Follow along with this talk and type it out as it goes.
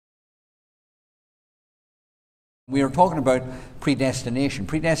We are talking about predestination.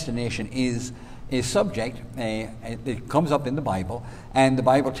 Predestination is a subject that comes up in the Bible, and the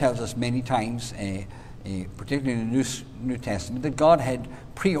Bible tells us many times, particularly in the New Testament, that God had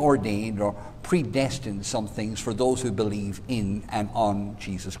preordained or predestined some things for those who believe in and on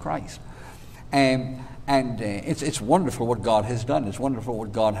Jesus Christ. It's wonderful what God has done. It's wonderful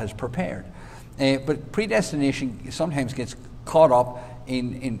what God has prepared. But predestination sometimes gets caught up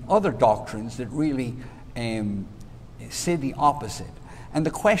in other doctrines that really say the opposite. And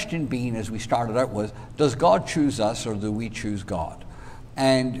the question being, as we started out, was, does God choose us or do we choose God?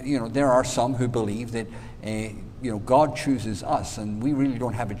 And, there are some who believe that, God chooses us and we really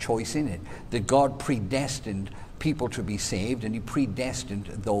don't have a choice in it. That God predestined people to be saved and he predestined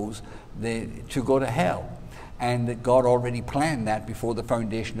those to go to hell. And that God already planned that before the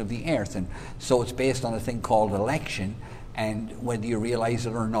foundation of the earth. And so it's based on a thing called election. And whether you realize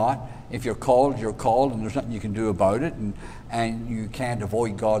it or not, if you're called, you're called, and there's nothing you can do about it, and you can't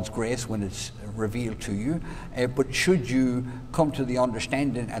avoid God's grace when it's revealed to you. But should you come to the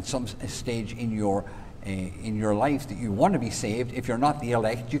understanding at some stage in your life that you want to be saved, if you're not the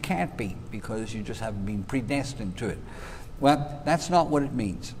elect, you can't be, because you just haven't been predestined to it. Well, that's not what it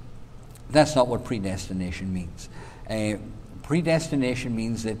means. That's not what predestination means. Predestination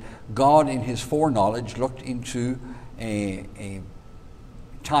means that God, in his foreknowledge, looked into a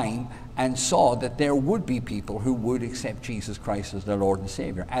time and saw that there would be people who would accept Jesus Christ as their Lord and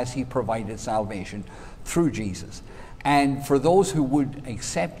Savior, as he provided salvation through Jesus. And for those who would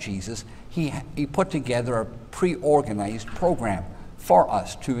accept Jesus, he put together a pre-organized program for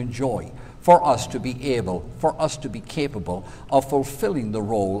us to enjoy, for us to be able, for us to be capable of fulfilling the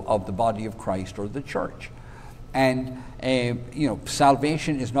role of the body of Christ or the church. And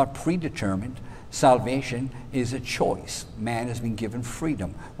salvation is not predetermined. Salvation is a choice. Man has been given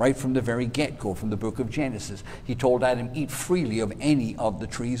freedom right from the very get-go, from the book of Genesis. He told Adam, eat freely of any of the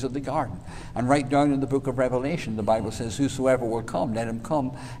trees of the garden. And right down in the book of Revelation, the Bible says, whosoever will come, let him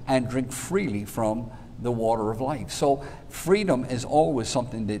come and drink freely from the water of life. So freedom is always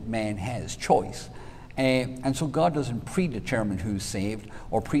something that man has, choice. And so God doesn't predetermine who's saved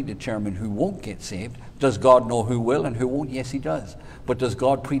or predetermine who won't get saved. Does God know who will and who won't? Yes, he does. But does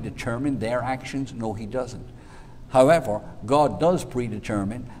God predetermine their actions? No, he doesn't. However, God does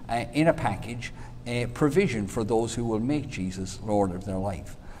predetermine in a package a provision for those who will make Jesus Lord of their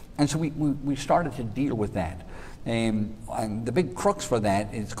life. And so we started to deal with that. And the big crux for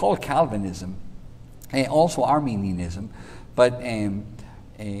that, it's called Calvinism, also Arminianism, but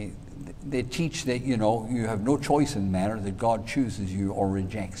they teach that, you have no choice in the matter, that God chooses you or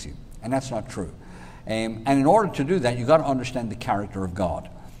rejects you. And that's not true. And in order to do that, you've got to understand the character of God.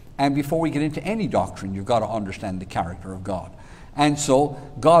 And before we get into any doctrine, you've got to understand the character of God. And so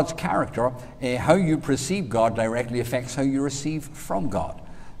God's character, how you perceive God directly affects how you receive from God.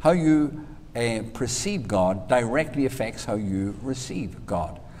 How you perceive God directly affects how you receive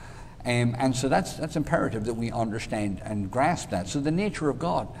God. And so that's imperative that we understand and grasp that. So the nature of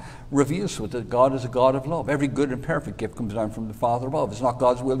God reveals to us that God is a God of love. Every good and perfect gift comes down from the Father above. It's not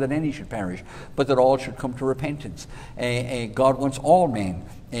God's will that any should perish, but that all should come to repentance. God wants all men.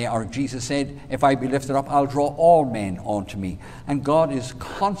 Or Jesus said, if I be lifted up, I'll draw all men unto me. And God is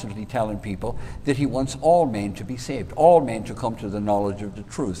constantly telling people that he wants all men to be saved, all men to come to the knowledge of the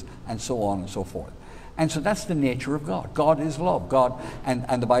truth, and so on and so forth. And so that's the nature of God. God is love. God,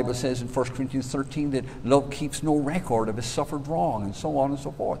 and the Bible says in 1 Corinthians 13 that love keeps no record of his suffered wrong, and so on and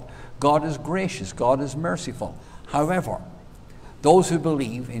so forth. God is gracious. God is merciful. However, those who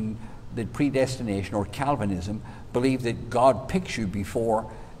believe in the predestination or Calvinism believe that God picks you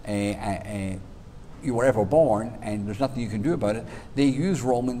before you were ever born, and there's nothing you can do about it. They use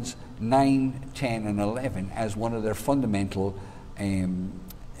Romans 9, 10, and 11 as one of their fundamental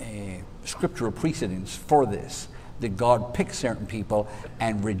scriptural precedents for this, that God picks certain people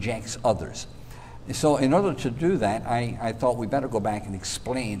and rejects others. So in order to do that, I thought we better go back and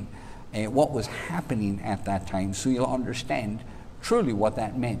explain what was happening at that time, so you'll understand truly what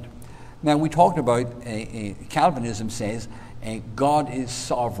that meant. Now, we talked about Calvinism says God is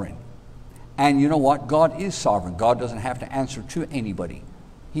sovereign. And you know what? God is sovereign. God doesn't have to answer to anybody.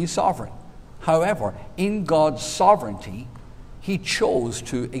 He's sovereign. However, in God's sovereignty, he chose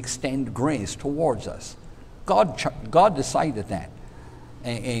to extend grace towards us. God decided that.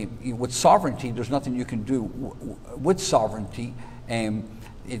 With sovereignty, there's nothing you can do. With sovereignty,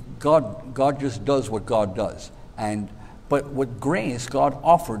 God just does what God does. But with grace, God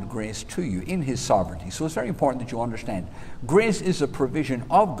offered grace to you in his sovereignty. So it's very important that you understand. Grace is a provision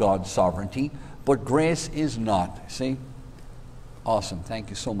of God's sovereignty, but grace is not. See? Awesome. Thank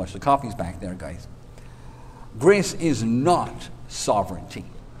you so much. The copy's back there, guys. Grace is not sovereignty.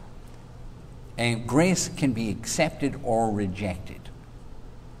 And grace can be accepted or rejected.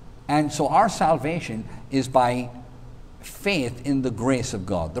 And so our salvation is by faith in the grace of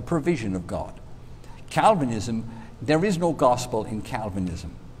God, the provision of God. Calvinism, there is no gospel in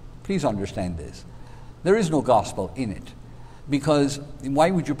Calvinism. Please understand this. There is no gospel in it. Because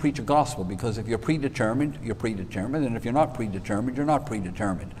why would you preach a gospel? Because if you're predetermined, you're predetermined. And if you're not predetermined, you're not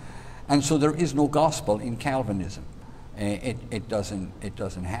predetermined. And so there is no gospel in Calvinism. It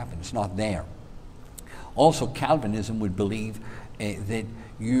doesn't happen. It's not there. Also, Calvinism would believe that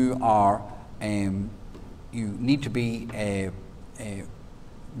you need to be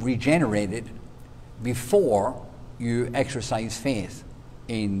regenerated before you exercise faith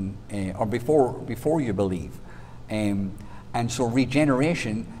or before you believe. And so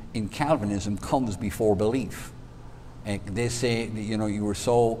regeneration in Calvinism comes before belief. They say that, you were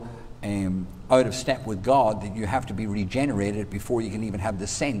so out of step with God that you have to be regenerated before you can even have the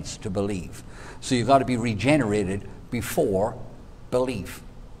sense to believe. So you've got to be regenerated before belief.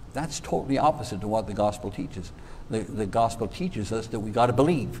 That's totally opposite to what the gospel teaches. The gospel teaches us that we got to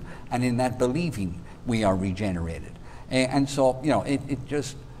believe, and in that believing we are regenerated. And so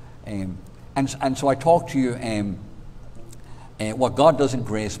and so I talk to you. What God does in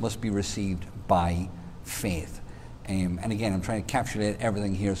grace must be received by faith. And again, I'm trying to encapsulate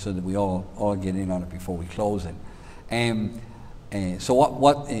everything here so that we all get in on it before we close it. So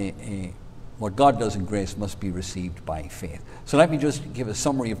what God does in grace must be received by faith. So let me just give a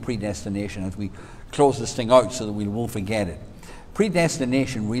summary of predestination as we close this thing out so that we won't forget it.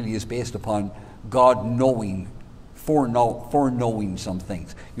 Predestination really is based upon God knowing, foreknowing some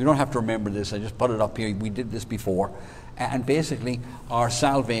things. You don't have to remember this. I just put it up here. We did this before. And basically, our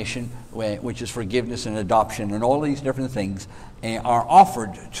salvation, which is forgiveness and adoption and all these different things, are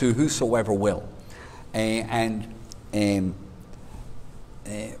offered to whosoever will. If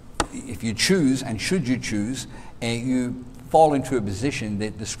you choose, and should you choose, you fall into a position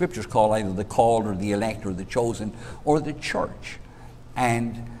that the scriptures call either the called or the elect or the chosen or the church.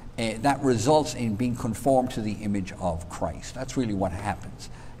 And that results in being conformed to the image of Christ. That's really what happens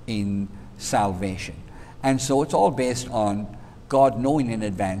in salvation. And so it's all based on God knowing in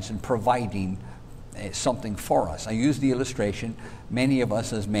advance and providing something for us. I use the illustration, many of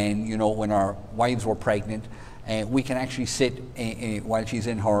us as men, when our wives were pregnant, we can actually sit while she's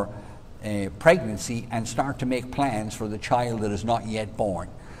in her pregnancy and start to make plans for the child that is not yet born.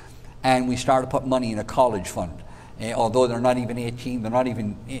 And we start to put money in a college fund. Although they're not even 18, they're not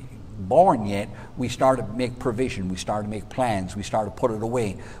even born yet, we start to make provision, we start to make plans, we start to put it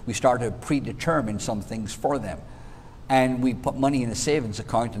away, we start to predetermine some things for them. And we put money in a savings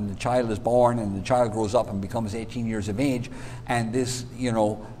account, and the child is born, and the child grows up and becomes 18 years of age, and this,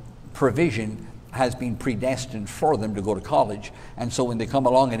 provision has been predestined for them to go to college. And so when they come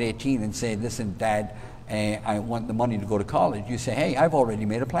along at 18 and say, listen, Dad, I want the money to go to college, you say, hey, I've already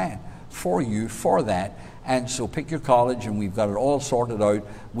made a plan for you for that. And so pick your college, and we've got it all sorted out.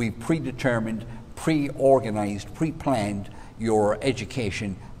 We've predetermined, pre-organized, pre-planned your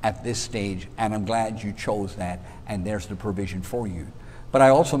education at this stage, and I'm glad you chose that, and there's the provision for you. But I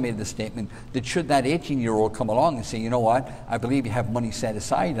also made the statement that should that 18-year-old come along and say, you know what, I believe you have money set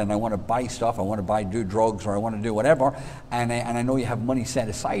aside, and I want to buy stuff, I want to do drugs, or I want to do whatever, and I know you have money set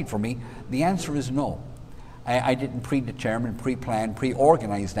aside for me, the answer is no. I didn't predetermine, pre-plan,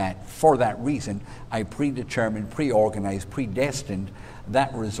 pre-organize that for that reason. I predetermined, pre-organized, predestined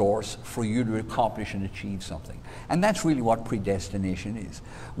that resource for you to accomplish and achieve something. And that's really what predestination is.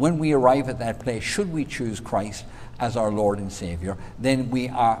 When we arrive at that place, should we choose Christ as our Lord and Savior, then we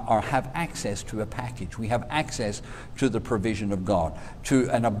have access to a package. We have access to the provision of God, to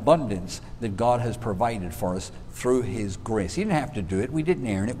an abundance that God has provided for us through His grace. He didn't have to do it. We didn't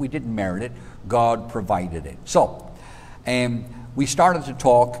earn it. We didn't merit it. God provided it. So, we started to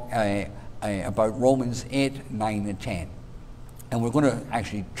talk about Romans 8, 9, and 10. And we're going to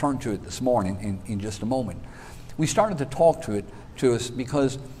actually turn to it this morning in just a moment. We started to talk to us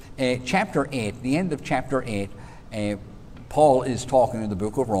because chapter 8, the end of chapter 8, Paul is talking in the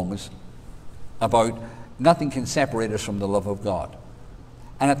book of Romans about nothing can separate us from the love of God.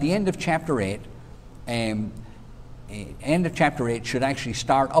 And at the end of chapter 8, should actually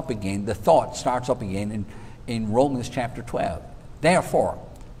start up again, the thought starts up again in Romans chapter 12. Therefore,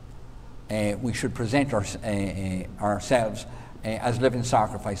 we should present ourselves as living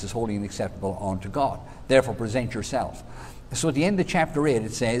sacrifices, holy and acceptable unto God. Therefore, present yourself. So at the end of chapter 8,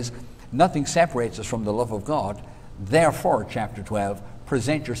 it says, nothing separates us from the love of God. Therefore, chapter 12,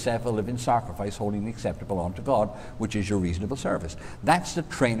 present yourself a living sacrifice, holy and acceptable unto God, which is your reasonable service. That's the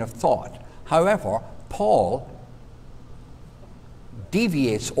train of thought. However, Paul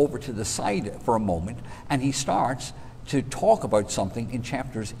deviates over to the side for a moment, and he starts to talk about something in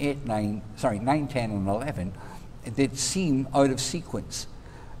chapters 9, 10, and 11 that seem out of sequence.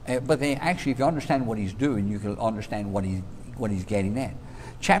 But they actually, if you understand what he's doing, you can understand what he's getting at.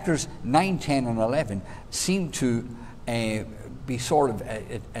 Chapters 9, 10, and 11 seem to be sort of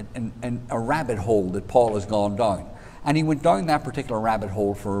a rabbit hole that Paul has gone down. And he went down that particular rabbit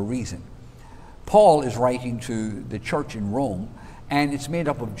hole for a reason. Paul is writing to the church in Rome, and it's made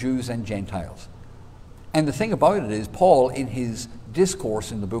up of Jews and Gentiles. And the thing about it is, Paul, in his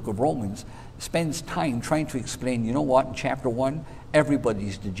discourse in the book of Romans, spends time trying to explain, you know what, in chapter 1,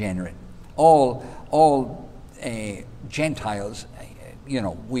 everybody's degenerate. All Gentiles,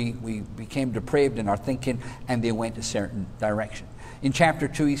 we became depraved in our thinking, and they went a certain direction. In chapter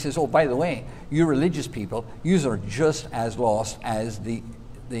 2, he says, oh, by the way, you religious people, you are just as lost as the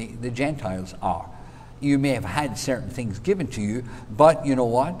Gentiles are. You may have had certain things given to you, but you know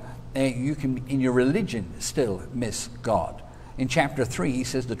what? You can, in your religion, still miss God. In chapter 3, he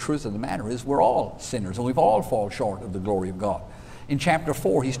says the truth of the matter is we're all sinners, and we've all fallen short of the glory of God. In chapter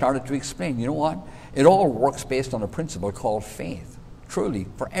 4, he started to explain, you know what? It all works based on a principle called faith, truly,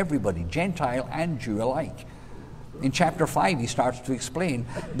 for everybody, Gentile and Jew alike. In chapter 5, he starts to explain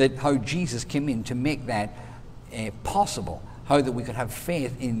that how Jesus came in to make that possible, how that we could have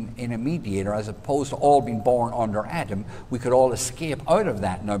faith in a mediator, as opposed to all being born under Adam. We could all escape out of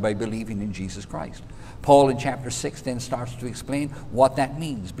that now by believing in Jesus Christ. Paul in chapter 6 then starts to explain what that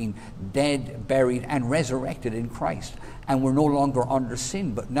means, being dead, buried, and resurrected in Christ. And we're no longer under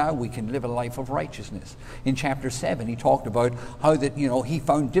sin, but now we can live a life of righteousness. In chapter 7, he talked about how that, he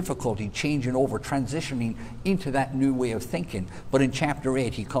found difficulty changing over, transitioning into that new way of thinking. But in chapter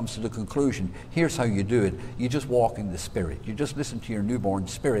 8, he comes to the conclusion, here's how you do it. You just walk in the Spirit. You just listen to your newborn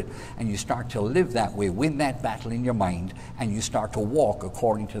spirit, and you start to live that way, win that battle in your mind, and you start to walk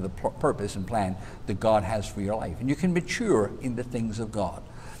according to the purpose and plan that God has for your life. And you can mature in the things of God.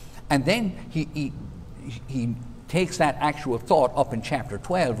 And then he takes that actual thought up in chapter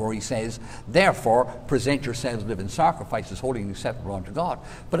 12, where he says, therefore, present yourselves living sacrifices, holy and acceptable unto God.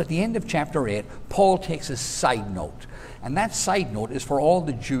 But at the end of chapter 8, Paul takes a side note. And that side note is for all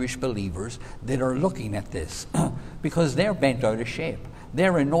the Jewish believers that are looking at this, because they're bent out of shape.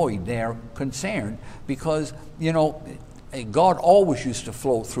 They're annoyed, they're concerned, because, God always used to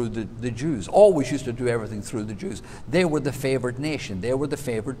flow through the Jews, always used to do everything through the Jews. They were the favored nation. They were the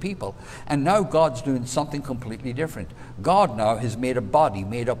favored people. And now God's doing something completely different. God now has made a body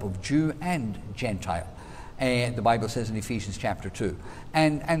made up of Jew and Gentile. The Bible says in Ephesians chapter 2.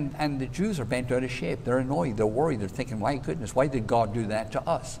 And the Jews are bent out of shape. They're annoyed. They're worried. They're thinking, my goodness, why did God do that to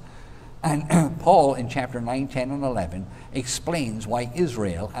us? And Paul in chapter 9, 10, and 11 explains why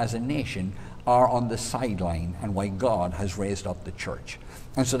Israel as a nation are on the sideline and why God has raised up the church.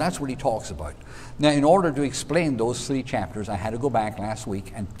 And so that's what he talks about. Now, in order to explain those 3 chapters, I had to go back last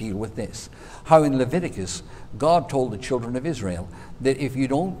week and deal with this. How in Leviticus, God told the children of Israel that if you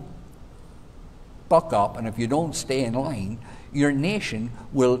don't buck up and if you don't stay in line, your nation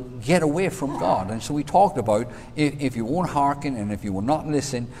will get away from God. And so we talked about if you won't hearken and if you will not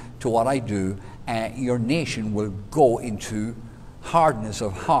listen to what I do, your nation will go into hardness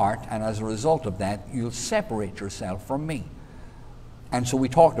of heart, and as a result of that, you'll separate yourself from me. And so we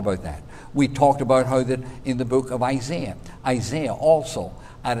talked about that. We talked about how that in the book of Isaiah also,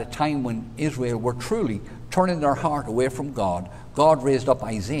 at a time when Israel were truly turning their heart away from God, God raised up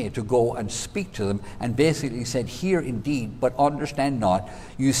Isaiah to go and speak to them, and basically said, hear indeed, but understand not.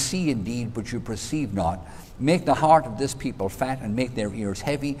 You see indeed, but you perceive not. Make the heart of this people fat, and make their ears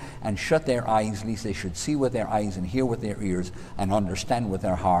heavy, and shut their eyes, lest they should see with their eyes, and hear with their ears, and understand with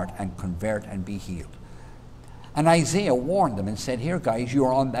their heart, and convert and be healed. And Isaiah warned them and said, here guys,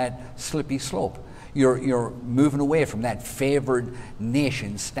 you're on that slippy slope. You're moving away from that favored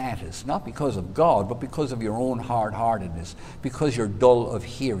nation status, not because of God, but because of your own hard-heartedness, because you're dull of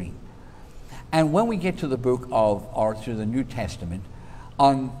hearing. And when we get to the book of, or to the New Testament,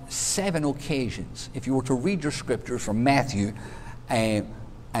 on 7 occasions, if you were to read your scriptures from Matthew and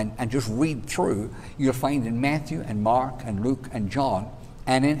just read through, you'll find in Matthew and Mark and Luke and John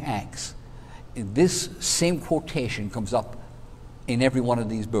and in Acts, this same quotation comes up in every one of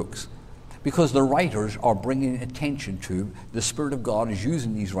these books. Because the writers are bringing attention to, the Spirit of God is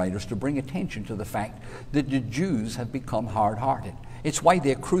using these writers to bring attention to the fact that the Jews have become hard-hearted. It's why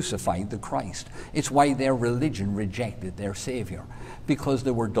they crucified the Christ. It's why their religion rejected their Savior. Because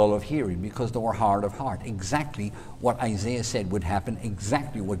they were dull of hearing, because they were hard of heart. Exactly what Isaiah said would happen,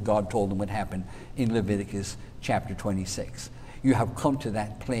 exactly what God told them would happen in Leviticus chapter 26. You have come to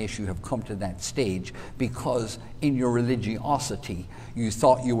that place, you have come to that stage because in your religiosity you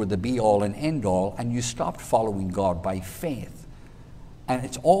thought you were the be-all and end-all, and you stopped following God by faith. And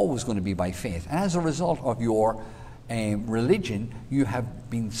it's always going to be by faith. And as a result of your religion, you have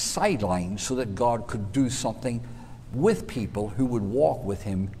been sidelined so that God could do something with people who would walk with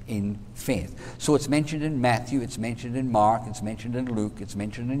him in faith. So it's mentioned in Matthew, it's mentioned in Mark, it's mentioned in Luke, it's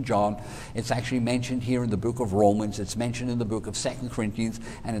mentioned in John, it's actually mentioned here in the book of Romans, it's mentioned in the book of 2 Corinthians,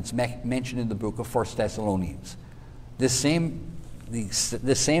 and it's mentioned in the book of 1 Thessalonians. The same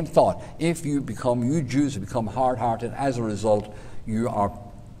thought. If you Jews become hard-hearted, as a result, you are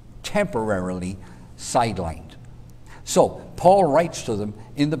temporarily sidelined. So Paul writes to them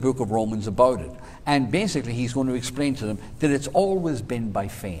in the book of Romans about it. And basically he's going to explain to them that it's always been by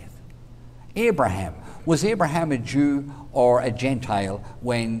faith. Was Abraham a Jew or a Gentile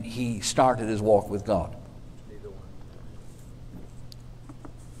when he started his walk with God?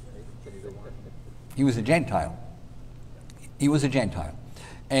 He was a Gentile. He was a Gentile.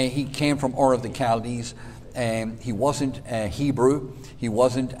 He came from Ur of the Chaldees. He wasn't a Hebrew. He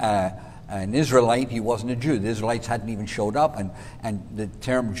wasn't an Israelite. He wasn't a Jew. The Israelites hadn't even showed up, and the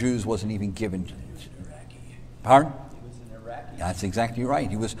term Jews wasn't even given to. Pardon? He was an Iraqi. That's exactly right.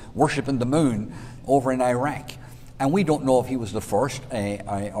 He was worshiping the moon over in Iraq. And we don't know if he was the first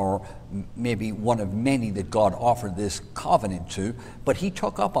or maybe one of many that God offered this covenant to, but he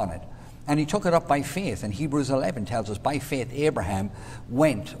took up on it. And he took it up by faith. And Hebrews 11 tells us, by faith Abraham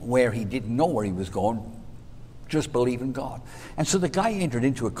went where he didn't know where he was going, just believe in God. And so the guy entered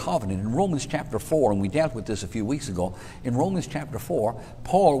into a covenant in Romans chapter 4, and we dealt with this a few weeks ago. In Romans chapter 4,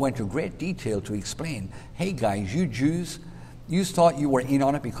 Paul went to great detail to explain, hey guys, you Jews, you thought you were in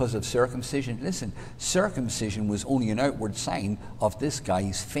on it because of circumcision. Listen, circumcision was only an outward sign of this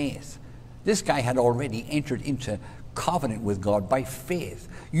guy's faith. This guy had already entered into covenant with God by faith.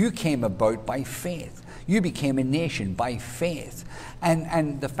 You came about by faith. You became a nation by faith.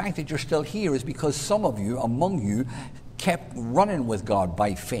 And the fact that you're still here is because some of you, among you, kept running with God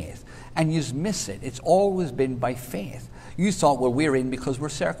by faith. And you miss it. It's always been by faith. You thought, well, we're in because we're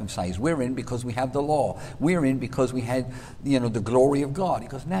circumcised. We're in because we have the law. We're in because we had, the glory of God. He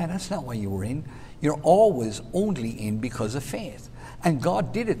goes, nah, that's not why you were in. You're always only in because of faith. And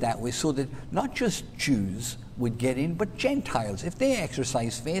God did it that way so that not just Jews would get in, but Gentiles. If they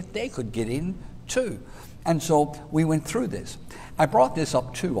exercised faith, they could get in too. And so we went through this. I brought this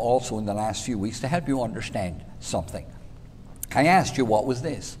up too also in the last few weeks to help you understand something. I asked you, what was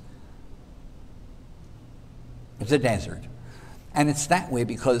this? It's a desert. And it's that way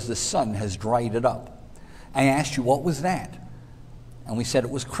because the sun has dried it up. I asked you, what was that? And we said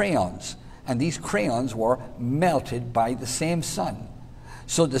it was crayons. And these crayons were melted by the same sun.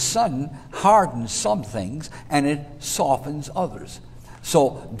 So the sun hardens some things and it softens others.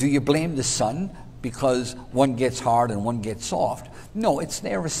 So do you blame the sun because one gets hard and one gets soft? No, it's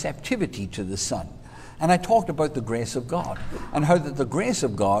their receptivity to the sun. And I talked about the grace of God and how that the grace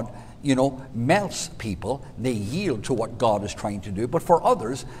of God, melts people. They yield to what God is trying to do. But for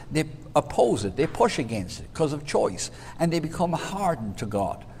others, they oppose it. They push against it because of choice. And they become hardened to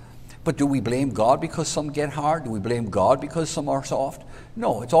God. But do we blame God because some get hard? Do we blame God because some are soft?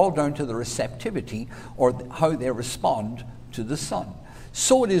 No, it's all down to the receptivity or how they respond to the sun.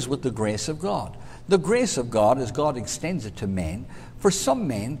 So it is with the grace of God. The grace of God, as God extends it to men, for some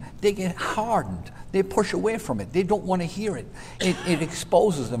men, they get hardened. They push away from it. They don't want to hear it. It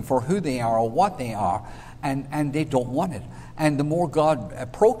exposes them for who they are or what they are, and they don't want it. And the more God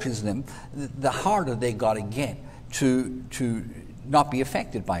approaches them, the harder they got to get to not be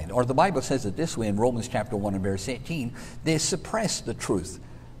affected by it. Or the Bible says it this way in Romans chapter 1 and verse 18, they suppress the truth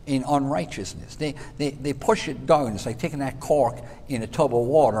in unrighteousness. They push it down. It's like taking that cork in a tub of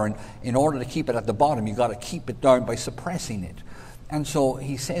water, and in order to keep it at the bottom, you've got to keep it down by suppressing it. And so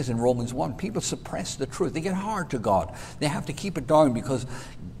he says in Romans 1, people suppress the truth. They get hard to God. They have to keep it down because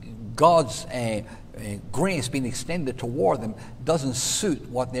God's grace being extended toward them doesn't suit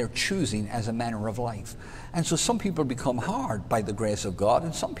what they're choosing as a manner of life. And so some people become hard by the grace of God,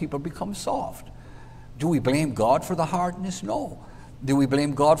 and some people become soft. Do we blame God for the hardness? No. Do we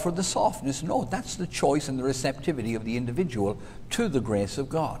blame God for the softness? No. That's the choice and the receptivity of the individual to the grace of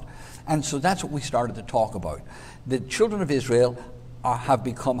God. And so that's what we started to talk about. The children of Israel have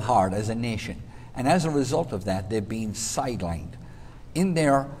become hard as a nation. And as a result of that, they've been sidelined. In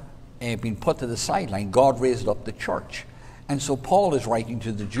their being put to the sideline, God raised up the church. And so Paul is writing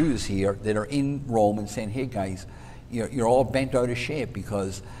to the Jews here that are in Rome and saying, hey guys, you're all bent out of shape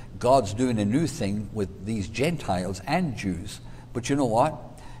because God's doing a new thing with these Gentiles and Jews. But you know what?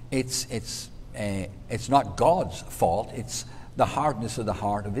 It's not God's fault. It's the hardness of the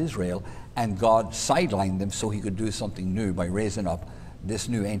heart of Israel, and God sidelined them so he could do something new by raising up this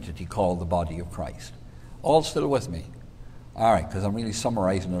new entity called the body of Christ. All still with me? All right, because I'm really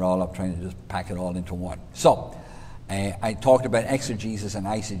summarizing it all up, trying to just pack it all into one. So, I talked about exegesis and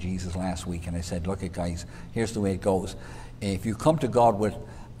eisegesis last week, and I said, look at guys, here's the way it goes. If you come to God with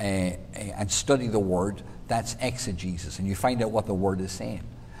and study the Word, that's exegesis, and you find out what the Word is saying.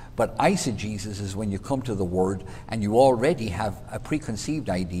 But eisegesis is when you come to the Word and you already have a preconceived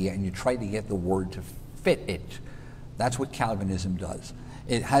idea and you try to get the Word to fit it. That's what Calvinism does.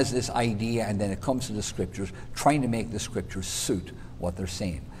 It has this idea and then it comes to the Scriptures, trying to make the Scriptures suit what they're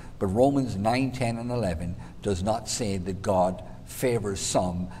saying. But Romans 9, 10, and 11 does not say that God favors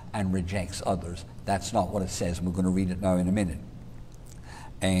some and rejects others. That's not what it says, and we're going to read it now in a minute.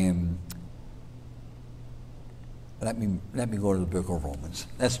 Let me go to the book of Romans.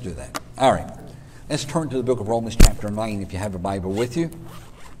 Let's do that. All right. Let's turn to the book of Romans chapter 9 if you have a Bible with you.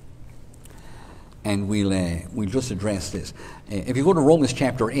 And we'll just address this. If you go to Romans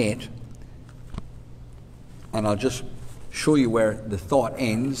chapter 8, and I'll just show you where the thought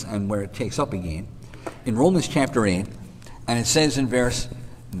ends and where it takes up again. In Romans chapter 8, and it says in verse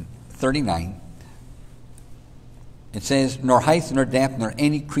 39, it says, nor height, nor depth, nor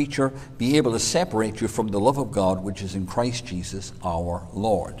any creature be able to separate you from the love of God which is in Christ Jesus our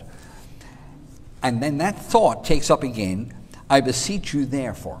Lord. And then that thought takes up again, I beseech you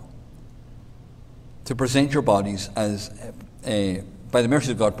therefore, to present your bodies as, by the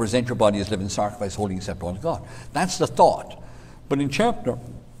mercy of God, present your body as living sacrifice, holy and acceptable unto God. That's the thought. But in chapter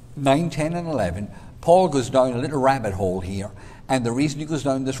 9, 10, and 11, Paul goes down a little rabbit hole here, and the reason he goes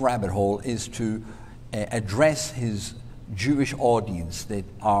down this rabbit hole is to address his Jewish audience that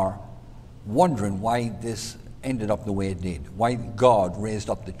are wondering why this ended up the way it did, why God raised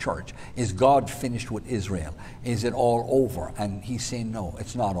up the church. Is God finished with Israel? Is it all over? And he's saying, no,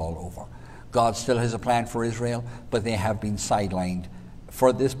 it's not all over. God still has a plan for Israel, but they have been sidelined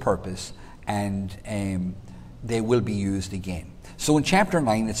for this purpose, and they will be used again. So in chapter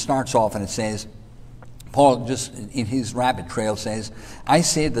 9, it starts off and it says, Paul, just in his rabbit trail, says, I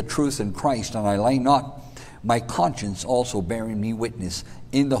say the truth in Christ, and I lie not, my conscience also bearing me witness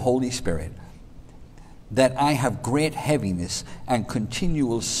in the Holy Spirit, that I have great heaviness and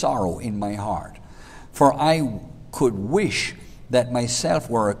continual sorrow in my heart. For I could wish that myself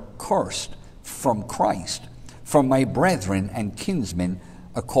were accursed from Christ, from my brethren and kinsmen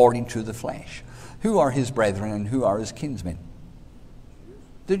according to the flesh. Who are his brethren and who are his kinsmen?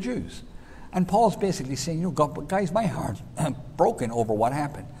 The Jews. And Paul's basically saying, you know, God, guys, my heart's broken over what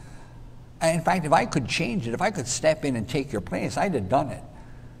happened. And in fact, if I could change it, if I could step in and take your place, I'd have done it.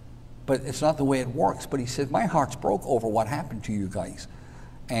 But it's not the way it works. But he says, my heart's broke over what happened to you guys.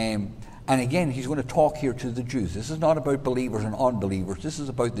 And again, he's going to talk here to the Jews. This is not about believers and unbelievers. This is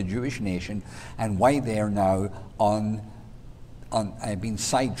about the Jewish nation and why they are now being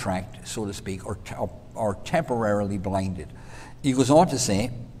sidetracked, so to speak, or temporarily blinded. He goes on to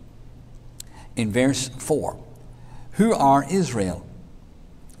say, in verse 4, who are Israel?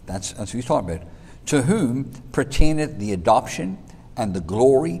 That's what he's talking about. To whom pertaineth the adoption and the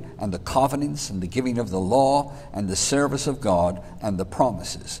glory and the covenants and the giving of the law and the service of God and the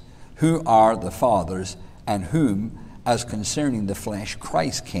promises, who are the fathers, and whom, as concerning the flesh,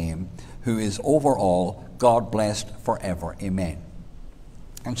 Christ came, who is over all, God blessed forever. Amen.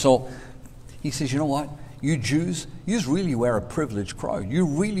 And so he says, you know what? You Jews, you really were a privileged crowd. You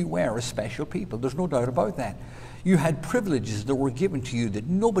really were a special people. There's no doubt about that. You had privileges that were given to you that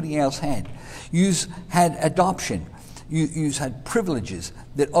nobody else had. You had adoption. You had privileges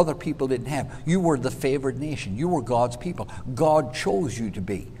that other people didn't have. You were the favored nation. You were God's people. God chose you to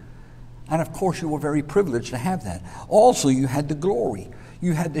be. And of course, you were very privileged to have that. Also, you had the glory.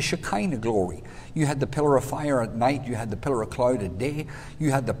 You had the Shekinah glory. You had the pillar of fire at night. You had the pillar of cloud at day.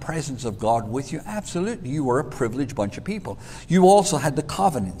 You had the presence of God with you. Absolutely, you were a privileged bunch of people. You also had the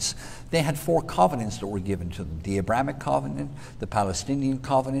covenants. They had 4 covenants that were given to them. The Abrahamic covenant, the Palestinian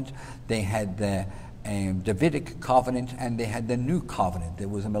covenant, they had the Davidic covenant, and they had the new covenant. There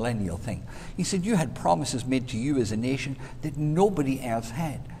was a millennial thing. He said, you had promises made to you as a nation that nobody else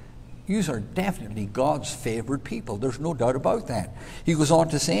had. You are definitely God's favored people. There's no doubt about that. He goes on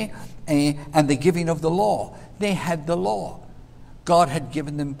to say, and the giving of the law. They had the law. God had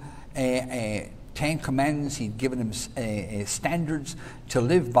given them 10 commandments. He'd given them standards to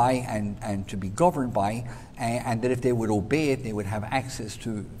live by and to be governed by, and that if they would obey it, they would have access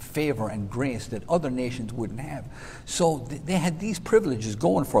to favor and grace that other nations wouldn't have. So they had these privileges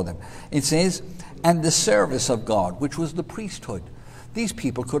going for them. It says, and the service of God, which was the priesthood. These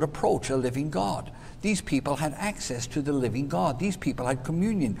people could approach a living God. These people had access to the living God. These people had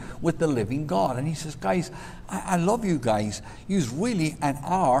communion with the living God. And he says, guys, I love you guys. You really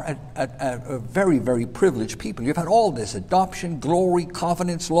are a very, very privileged people. You've had all this: adoption, glory,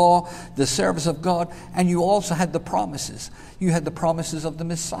 covenants, law, the service of God, and you also had the promises. You had the promises of the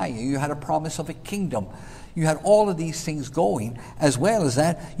Messiah. You had a promise of a kingdom. You had all of these things going. As well as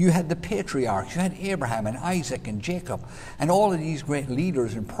that, you had the patriarchs. You had Abraham and Isaac and Jacob and all of these great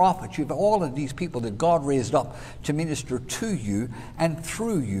leaders and prophets. You have all of these people that God raised up to minister to you and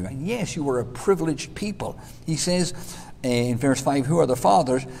through you. And yes, you were a privileged people. He says in verse 5, who are the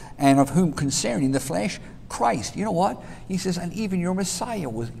fathers, and of whom concerning the flesh, Christ. You know what? He says, and even your Messiah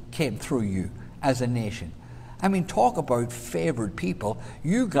came through you as a nation. I mean, talk about favored people.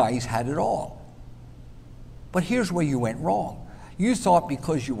 You guys had it all. But here's where you went wrong. You thought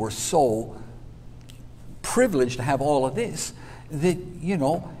because you were so privileged to have all of this, that, you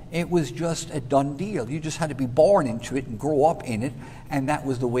know, it was just a done deal. You just had to be born into it and grow up in it, and that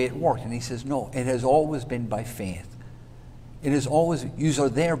was the way it worked. And he says, no, it has always been by faith. It is always, you are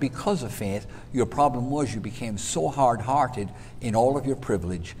there because of faith. Your problem was you became so hard-hearted in all of your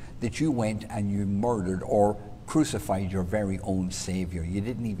privilege that you went and you murdered or crucified your very own Savior. You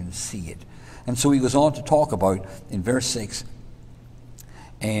didn't even see it. And so he goes on to talk about, in verse 6,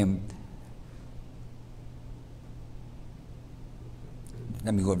 let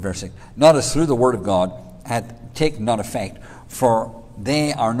me go to verse 6. Not as through the word of God hath taken not effect, for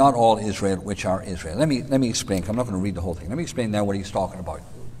they are not all Israel which are Israel. Let me explain. I'm not going to read the whole thing. Let me explain now what he's talking about.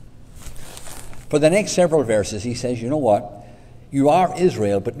 For the next several verses, he says, you know what? You are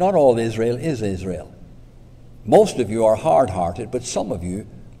Israel, but not all Israel is Israel. Most of you are hard-hearted, but some of you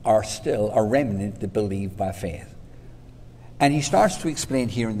are still a remnant that believe by faith. And he starts to explain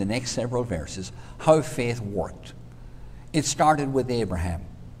here in the next several verses how faith worked. It started with Abraham.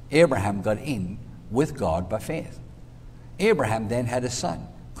 Abraham got in with God by faith. Abraham then had a son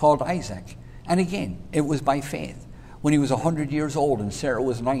called Isaac. And again, it was by faith. When he was 100 years old and Sarah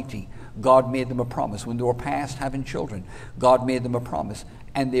was 90, God made them a promise. When they were past having children, God made them a promise.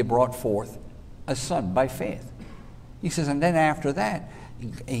 And they brought forth a son by faith. He says, and then after that,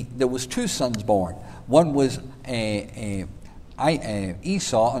 there was two sons born. One was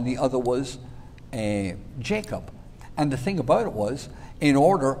Esau, and the other was Jacob. And the thing about it was, in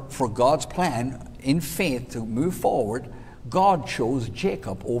order for God's plan in faith to move forward, God chose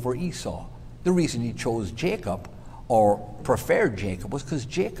Jacob over Esau. The reason he chose Jacob, or preferred Jacob, was because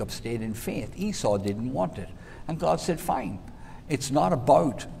Jacob stayed in faith. Esau didn't want it. And God said, fine. It's not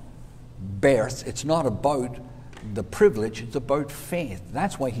about birth. It's not about the privilege. It's about faith.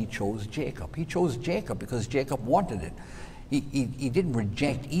 That's why he chose Jacob. He chose Jacob because Jacob wanted it. He didn't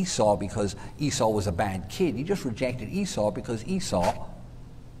reject Esau because Esau was a bad kid. He just rejected Esau because Esau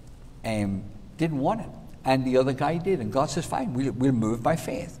didn't want it. And the other guy did. And God says, fine, we'll move by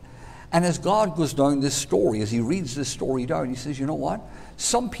faith. And as God goes down this story, as he reads this story down, he says, you know what?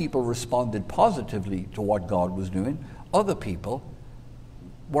 Some people responded positively to what God was doing. Other people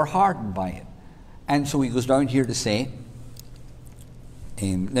were hardened by it. And so he goes down here to say,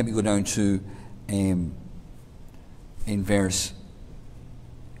 let me go down to in verse,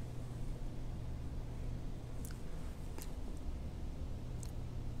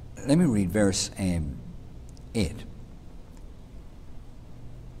 let me read verse 8.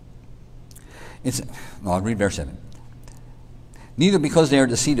 I'll read verse 7. Neither because they are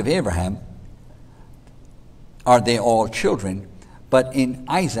the seed of Abraham are they all children, but in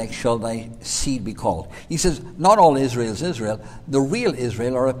Isaac shall thy seed be called. He says, not all Israel is Israel. The real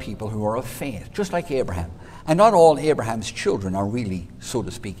Israel are a people who are of faith, just like Abraham. And not all Abraham's children are really, so to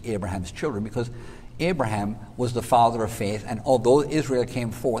speak, Abraham's children, because Abraham was the father of faith, and although Israel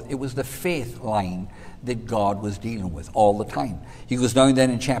came forth, it was the faith line that God was dealing with all the time. He goes down then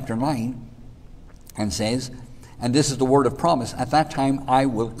in chapter 9 and says, and this is the word of promise, at that time I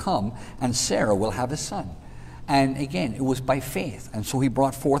will come, and Sarah will have a son. And again, it was by faith. And so he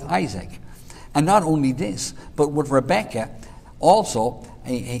brought forth Isaac. And not only this, but with Rebekah also,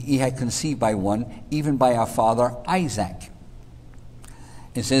 he had conceived by one, even by our father Isaac.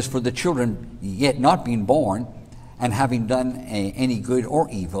 It says, for the children yet not being born, and having done any good or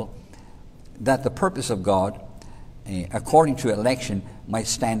evil, that the purpose of God, according to election, might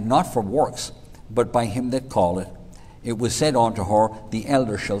stand not from works, but by him that calleth. It was said unto her, the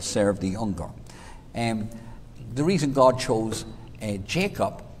elder shall serve the younger. The reason God chose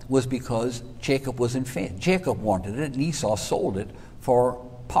Jacob was because Jacob was in faith. Jacob wanted it, and Esau sold it for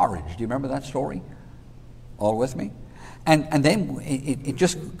porridge. Do you remember that story? All with me? And then it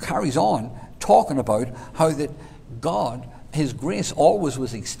just carries on talking about how that God his grace always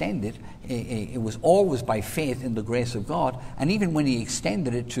was extended. It was always by faith in the grace of God. And even when he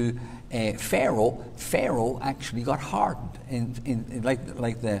extended it to Pharaoh, Pharaoh actually got hardened.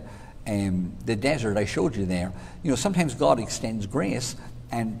 Like the desert I showed you there. You know, sometimes God extends grace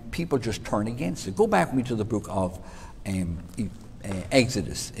and people just turn against it. Go back with me to the book of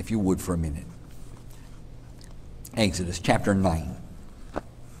Exodus, if you would, for a minute. Exodus chapter 9.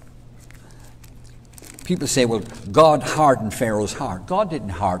 People say, well, God hardened Pharaoh's heart. God didn't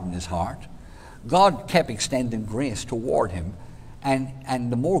harden his heart. God kept extending grace toward him.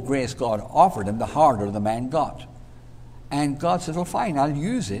 And the more grace God offered him, the harder the man got. And God said, well, fine, I'll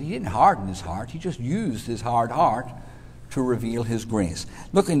use it. He didn't harden his heart. He just used his hard heart to reveal his grace.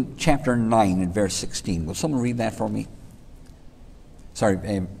 Look in chapter 9 and verse 16. Will someone read that for me? Sorry,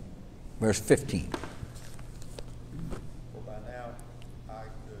 verse 15. For by now I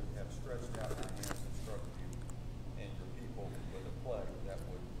could have stretched out my hands and struck you and your people with a plague that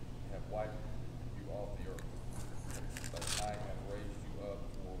would have wiped you off the earth. But I have raised you up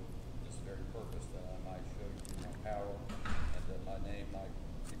for this very purpose, that I might show you my power, and that my name might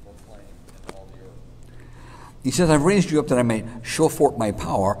be proclaimed in all the earth. He says, I've raised you up that I may show forth my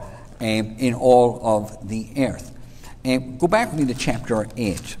power in all of the earth. Go back with me to chapter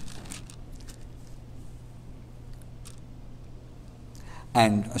 8.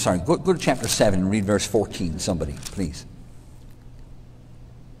 And, sorry, go to chapter 7 and read verse 14, somebody, please.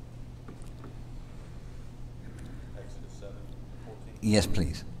 Exodus 7:14. Yes,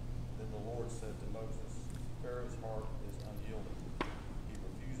 please. Then the Lord said to Moses, Pharaoh's heart is unyielding. He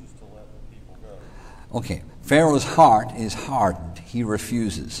refuses to let the people go. Okay, Pharaoh's heart is hardened. He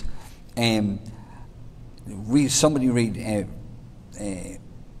refuses. Somebody read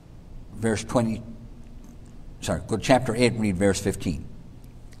verse 20. Sorry, go to chapter 8 and read verse 15.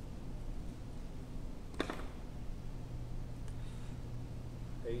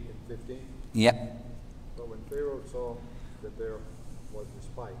 Yep. But when Pharaoh saw that there was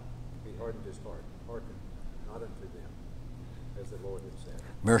despite, he hardened his heart, hearkened not unto them, as the Lord had said.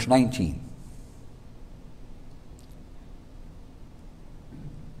 Verse 19.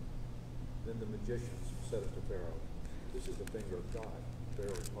 Then the magicians said unto Pharaoh, This is the finger of God.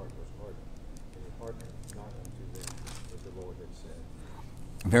 Pharaoh's heart was hardened, and he hearkened not unto them, as the Lord had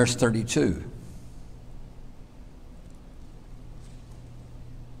said. Verse 32.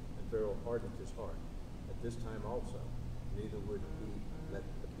 Pharaoh hardened his heart at this time also, neither would he let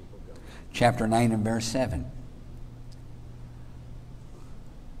the people go. Chapter 9 and verse 7. And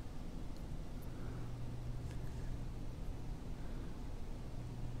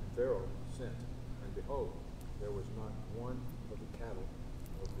Pharaoh sent, and behold, there was not one of the cattle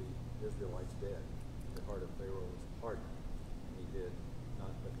of the Israelites dead. The heart of Pharaoh was hardened, and he did not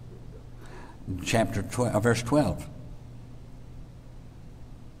let the people go. Chapter 12, verse 12.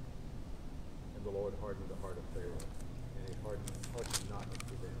 Hardened the heart of Pharaoh, and he hardened not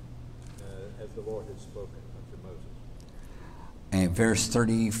unto them, as the Lord had spoken unto Moses. And verse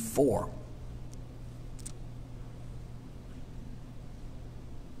 34.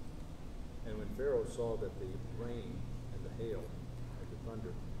 And when Pharaoh saw that the rain and the hail and the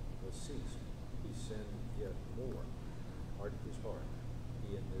thunder was ceased, he sinned yet more, hardened his heart,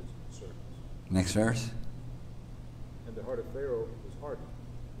 he and his servants. Next verse. And the heart of Pharaoh was hardened,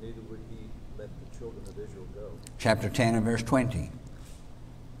 neither would he let the children of Israel go. Chapter 10 and verse 20.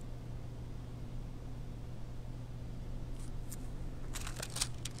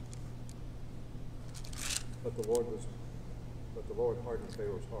 But the Lord hardened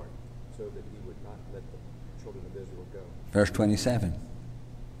Pharaoh's heart, so that he would not let the children of Israel go. Verse 27.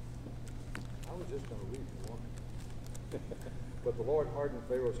 I was just going to read the one. But the Lord hardened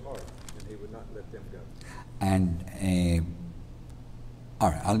Pharaoh's heart, and he would not let them go. And all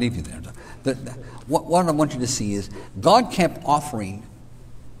right, I'll leave you there. What I want you to see is God kept offering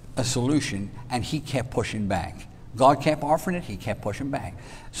a solution, and he kept pushing back. God kept offering it, he kept pushing back.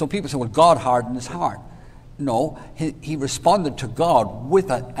 So people say, well, God hardened his heart. No, he responded to God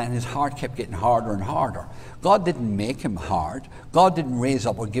with it, and his heart kept getting harder and harder. God didn't make him hard. God didn't raise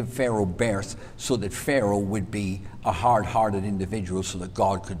up or give Pharaoh birth so that Pharaoh would be a hard-hearted individual so that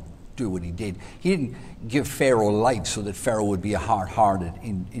God could do what he did. He didn't give Pharaoh life so that Pharaoh would be a hard-hearted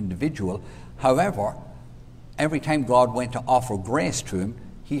individual. However, every time God went to offer grace to him,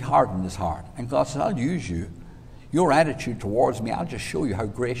 he hardened his heart. And God said, I'll use you. Your attitude towards me, I'll just show you how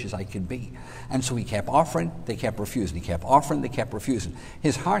gracious I can be. And so he kept offering, they kept refusing. He kept offering, they kept refusing.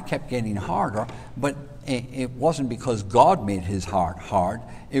 His heart kept getting harder, but it wasn't because God made his heart hard.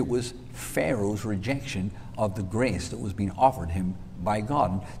 It was Pharaoh's rejection of the grace that was being offered him by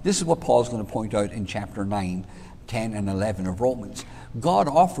God. And this is what Paul's going to point out in chapter 9 10 and 11 of Romans. God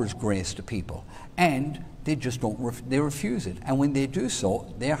offers grace to people, and they just they refuse it. And when they do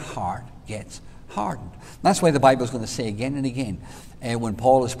so, their heart gets hardened. That's why the Bible is going to say again and again, when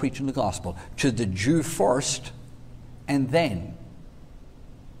Paul is preaching the gospel, to the Jew first, and then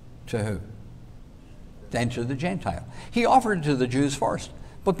to who? Then to the Gentile. He offered it to the Jews first,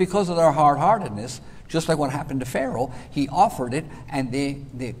 but because of their hard-heartedness, just like what happened to Pharaoh, he offered it, and they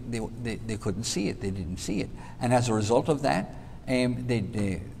couldn't see it. They didn't see it. And as a result of that,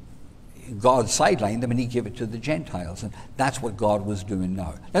 God sidelined them, and he gave it to the Gentiles. And that's what God was doing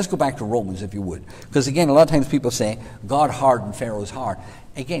now. Let's go back to Romans, if you would. Because again, a lot of times people say, God hardened Pharaoh's heart.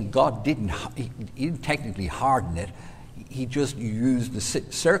 Again, God didn't technically harden it. He just used the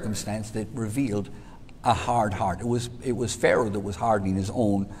circumstance that revealed a hard heart. It was Pharaoh that was hardening his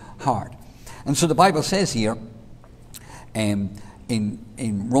own heart. And so the Bible says here, in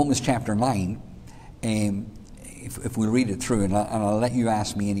Romans chapter 9, if we read it through, and I'll let you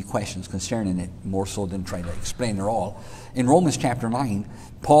ask me any questions concerning it, more so than try to explain it all. In Romans chapter 9,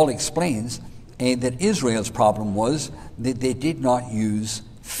 Paul explains that Israel's problem was that they did not use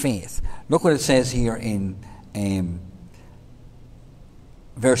faith. Look what it says here in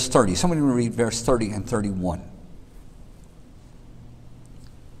verse 30. Somebody will read verse 30 and 31.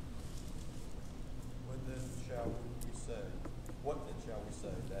 What then shall we say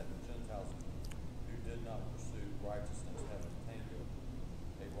that the Gentiles who did not pursue righteousness have obtained it,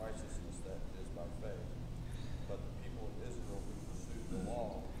 a righteousness that is by faith? But the people of Israel who pursued the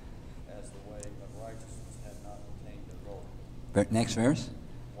law as the way of righteousness had not obtained their goal. Next verse.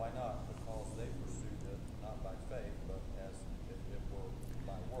 Why not? Because they pursued it not by faith, but as if it were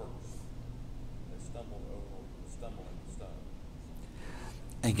by works. They stumbled over the stumbling stone.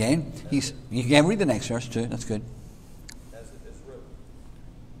 Again, you can read the next verse too. That's good. As it is written,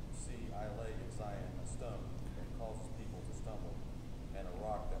 see, I lay in Zion a stone that causes people to stumble, and a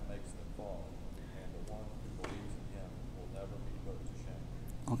rock that makes them fall, and the one who believes in him will never be put to shame.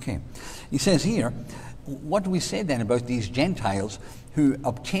 Okay. He says here, what do we say then about these Gentiles who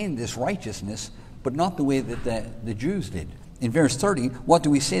obtained this righteousness, but not the way that the Jews did? In verse 30, what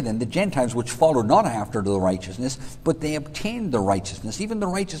do we say then? The Gentiles which followed not after the righteousness, but they obtained the righteousness, even the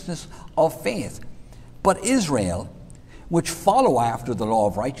righteousness of faith. But Israel, which follow after the law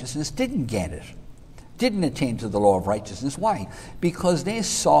of righteousness, didn't get it, didn't attain to the law of righteousness. Why? Because they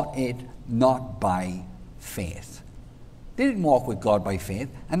sought it not by faith. They didn't walk with God by faith,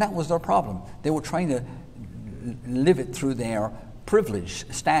 and that was their problem. They were trying to live it through their privilege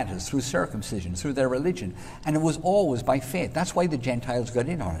status, through circumcision, through their religion. And it was always by faith. That's why the Gentiles got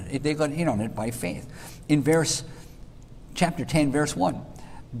in on it. They got in on it by faith. In chapter 10, verse 1,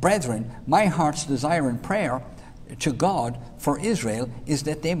 brethren, my heart's desire and prayer to God for Israel is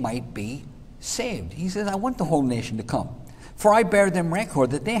that they might be saved. He says, I want the whole nation to come. For I bear them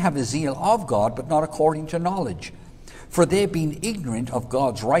record that they have a zeal of God, but not according to knowledge. For they being ignorant of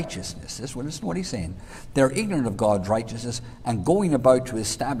God's righteousness, this is what he's saying, they're ignorant of God's righteousness, and going about to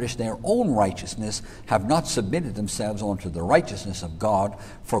establish their own righteousness, have not submitted themselves unto the righteousness of God,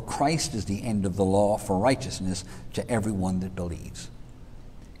 for Christ is the end of the law for righteousness to everyone that believes.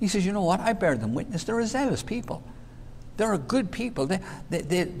 He says, you know what, I bear them witness, they're a zealous people. They're a good people.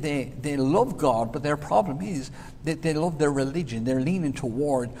 They love God, but their problem is that they love their religion. They're leaning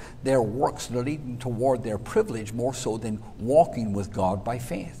toward their works. They're leaning toward their privilege more so than walking with God by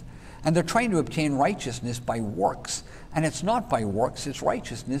faith. And they're trying to obtain righteousness by works. And it's not by works, it's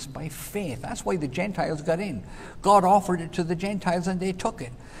righteousness by faith. That's why the Gentiles got in. God offered it to the Gentiles and they took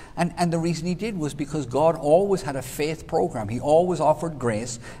it. And the reason he did was because God always had a faith program. He always offered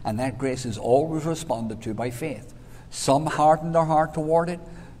grace, and that grace is always responded to by faith. Some hardened their heart toward it,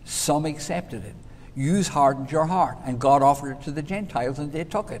 some accepted it. You hardened your heart, and God offered it to the Gentiles, and they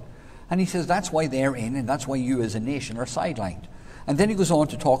took it. And he says that's why they're in, and that's why you as a nation are sidelined. And then he goes on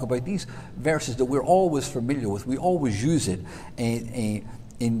to talk about these verses that we're always familiar with. We always use it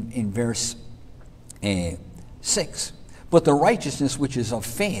in verse 6. But the righteousness which is of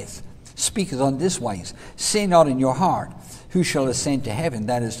faith speaketh on this wise, say not in your heart, who shall ascend to heaven,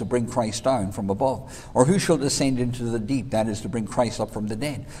 that is to bring Christ down from above? Or who shall descend into the deep, that is to bring Christ up from the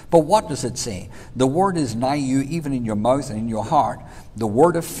dead? But what does it say? The word is nigh you, even in your mouth and in your heart, the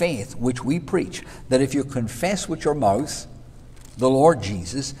word of faith which we preach, that if you confess with your mouth the Lord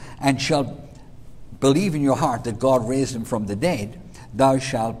Jesus, and shall believe in your heart that God raised him from the dead, thou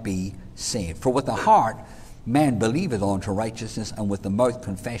shalt be saved. For with the heart man believeth unto righteousness, and with the mouth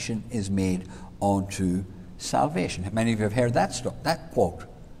confession is made unto salvation. Many of you have heard that quote.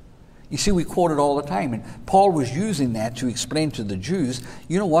 You see, we quote it all the time, and Paul was using that to explain to the Jews,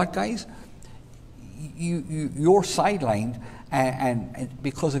 you know what, guys? you're sidelined and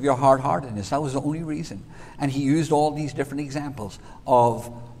because of your hard-heartedness. That was the only reason. And he used all these different examples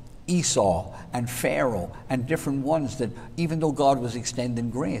of Esau and Pharaoh and different ones that even though God was extending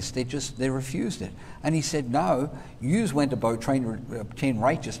grace, they refused it. And he said, no, you went about trying to obtain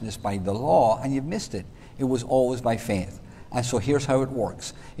righteousness by the law and you've missed it. It was always by faith. And so here's how it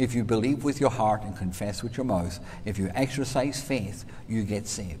works. If you believe with your heart and confess with your mouth, if you exercise faith, you get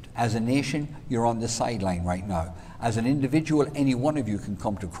saved. As a nation, you're on the sideline right now. As an individual, any one of you can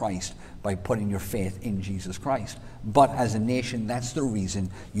come to Christ by putting your faith in Jesus Christ. But as a nation, that's the reason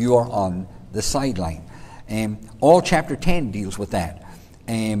you are on the sideline. All chapter 10 deals with that.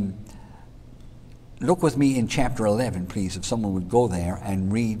 Look with me in chapter 11, please, if someone would go there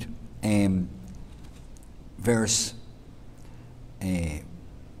and read verse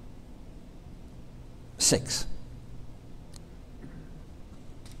 6.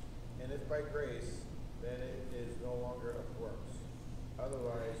 And if by grace, then it is no longer of works.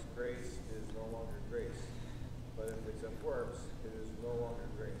 Otherwise, grace is no longer grace. But if it's of works, it is no longer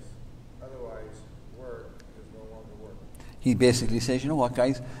grace. Otherwise, work is no longer work. He basically says, you know what,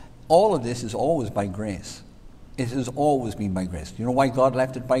 guys? All of this is always by grace. It has always been by grace. You know why God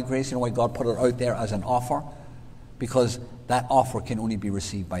left it by grace? You know why God put it out there as an offer? Because that offer can only be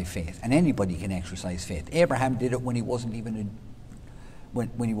received by faith, and anybody can exercise faith. Abraham did it when he wasn't even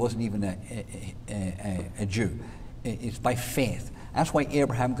a Jew. It's by faith. That's why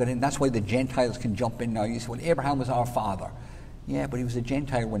Abraham got in. That's why the Gentiles can jump in now. You say, well, Abraham was our father. Yeah, but he was a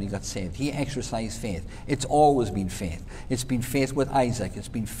Gentile when he got saved. He exercised faith. It's always been faith. It's been faith with Isaac. It's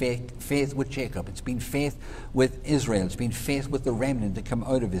been faith with Jacob. It's been faith with Israel. It's been faith with the remnant that come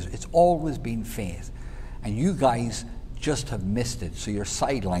out of Israel. It's always been faith. And you guys just have missed it, so you're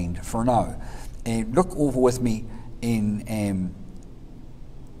sidelined for now. Look over with me in,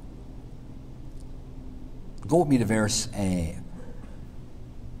 go with me to verse, I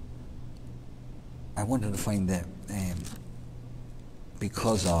wanted to find the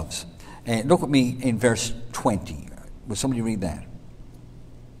because ofs. Look with me in verse 20. Will somebody read that?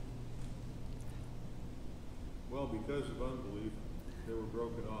 Well, because of unbelief, they were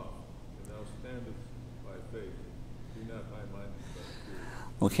broken off, and thou standest by faith. Be not high-minded, but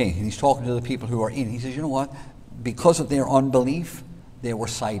true. Okay, and he's talking to the people who are in. He says, you know what? Because of their unbelief, they were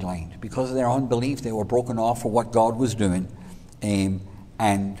sidelined. Because of their unbelief, they were broken off for what God was doing,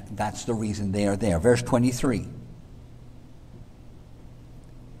 and that's the reason they are there. Verse 23.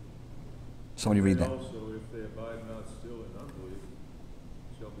 Somebody read that. Also, if they abide not still in unbelief,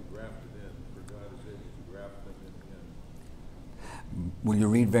 shall be grafted in, for God is able to graft them in. Will you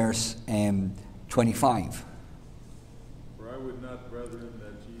read verse 25? For I would not, brethren,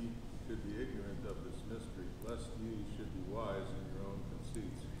 that ye should be ignorant of this mystery, lest ye should be wise in your own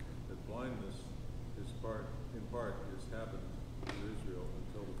conceits, that blindness is in part is happened to Israel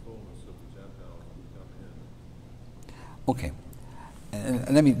until the fullness of the Gentiles be come in. Okay.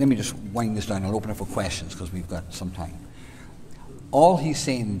 Let me just wind this down. I'll open it for questions because we've got some time. All he's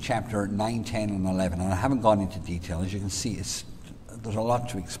saying in chapter 9, 10, and 11, and I haven't gone into detail. As you can see, there's a lot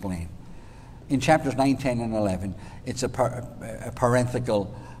to explain. In chapters 9, 10, and 11, it's a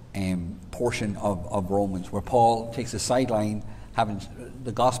parenthetical portion of Romans where Paul takes a sideline, having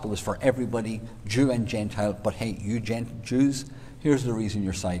the gospel is for everybody, Jew and Gentile, but hey, you Jews, here's the reason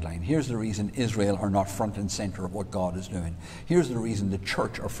you're sidelined. Here's the reason Israel are not front and center of what God is doing. Here's the reason the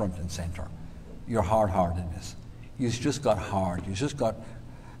church are front and center. Your hard-heartedness. You've just got hard. You've just got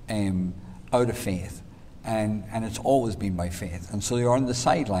out of faith. And it's always been by faith. And so you're on the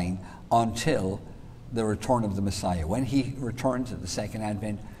sideline until the return of the Messiah. When he returns at the second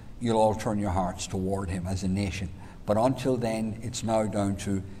advent, you'll all turn your hearts toward him as a nation. But until then, it's now down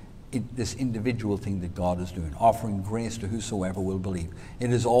to this individual thing that God is doing, offering grace to whosoever will believe. It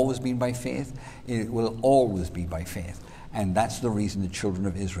has always been by faith. It will always be by faith. And that's the reason the children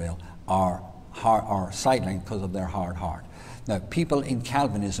of Israel are sidelined, because of their hard heart. Now, people in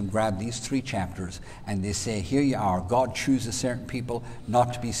Calvinism grab these 3 chapters and they say, here you are, God chooses certain people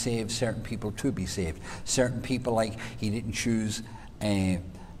not to be saved, certain people to be saved. Certain people, like he didn't choose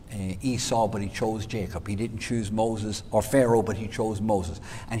Esau, but he chose Jacob. He didn't choose Moses or Pharaoh, but he chose Moses.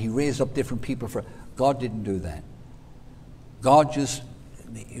 And he raised up different people for. God didn't do that. God just,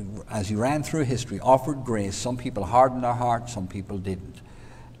 as he ran through history, offered grace. Some people hardened their heart, some people didn't.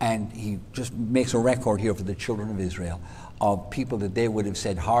 And he just makes a record here for the children of Israel of people that they would have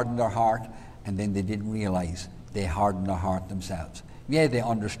said hardened their heart, and then they didn't realize they hardened their heart themselves. Yeah, they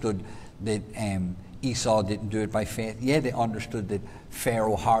understood that Esau didn't do it by faith. Yeah, they understood that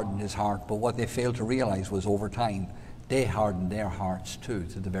Pharaoh hardened his heart, but what they failed to realize was over time, they hardened their hearts too,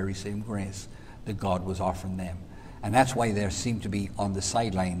 to the very same grace that God was offering them. And that's why they seem to be on the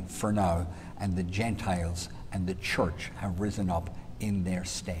sideline for now, and the Gentiles and the church have risen up in their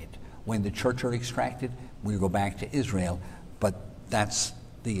stead. When the church are extracted, we'll go back to Israel, but that's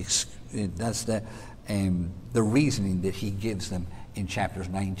the reasoning that he gives them in chapters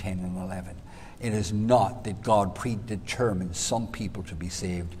 9, 10, and 11. It is not that God predetermined some people to be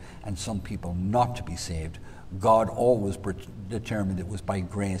saved and some people not to be saved. God always determined it was by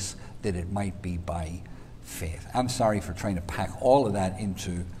grace, that it might be by faith. I'm sorry for trying to pack all of that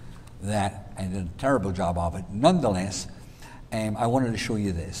into that. I did a terrible job of it. Nonetheless, I wanted to show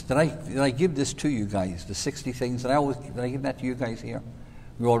you this. Did I give this to you guys, the 60 things? Did I give that to you guys here?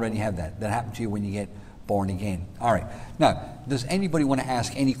 We already have that. That happened to you when you get born again. All right. Now, does anybody want to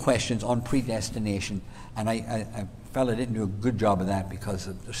ask any questions on predestination? And I felt I didn't do a good job of that because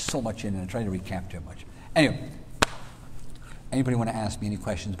there's so much in it. I tried to recap too much. Anyway, anybody want to ask me any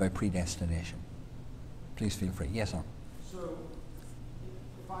questions about predestination? Please feel free. Yes, sir. So,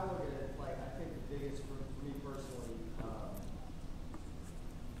 if I look at it, like, I think the biggest, for me personally,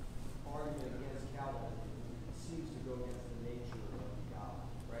 argument against Calvinism seems to go against the nature of God,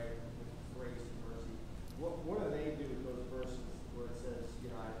 right? With grace and mercy. What do they do with those verses where it says,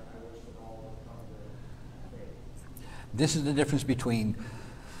 I wish that all would come to faith? This is the difference between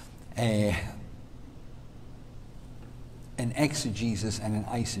an exegesis and an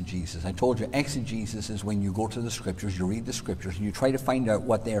eisegesis. I told you exegesis is when you go to the scriptures, you read the scriptures, and you try to find out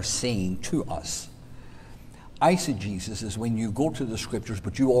what they're saying to us. Eisegesis is when you go to the scriptures,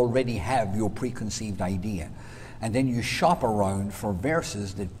 but you already have your preconceived idea. And then you shop around for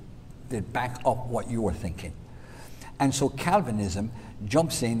verses that back up what you are thinking. And so Calvinism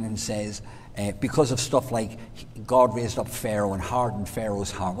jumps in and says, because of stuff like God raised up Pharaoh and hardened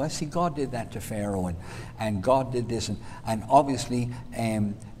Pharaoh's heart. Well, see, God did that to Pharaoh, and God did this, and obviously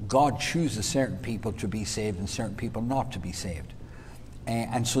God chooses certain people to be saved and certain people not to be saved.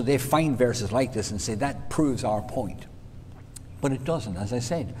 And so they find verses like this and say, that proves our point. But it doesn't. As I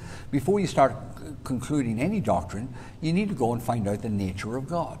said, before you start concluding any doctrine, you need to go and find out the nature of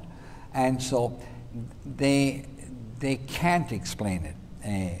God. And so they can't explain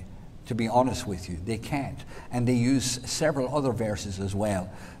it. To be honest with you, they can't. And they use several other verses as well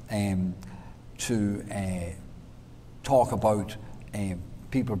to talk about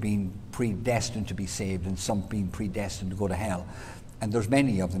people being predestined to be saved and some being predestined to go to hell. And there's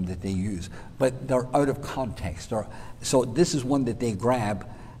many of them that they use. But they're out of context. So this is one that they grab,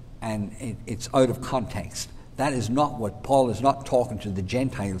 and it's out of context. That is not what Paul is not talking to the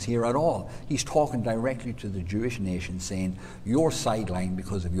Gentiles here at all. He's talking directly to the Jewish nation, saying, you're sidelined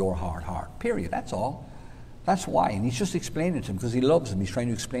because of your hard heart. Period. That's all. That's why. And he's just explaining to them because he loves them. He's trying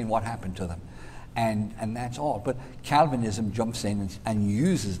to explain what happened to them. And that's all. But Calvinism jumps in and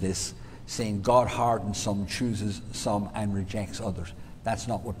uses this, saying God hardens some, chooses some, and rejects others. That's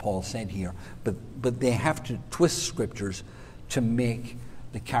not what Paul said here. But they have to twist scriptures to make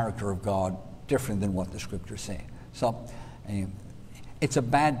the character of God different than what the scriptures say. So it's a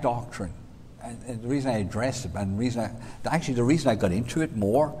bad doctrine. And the reason I addressed it, and the reason I got into it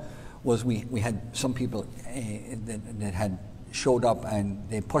more was we had some people that had showed up and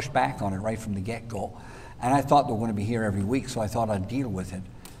they pushed back on it right from the get-go. And I thought they were going to be here every week, so I thought I'd deal with it.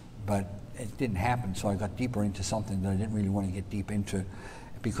 But it didn't happen, so I got deeper into something that I didn't really want to get deep into,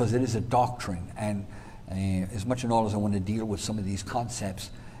 because it is a doctrine. And as much and all as I want to deal with some of these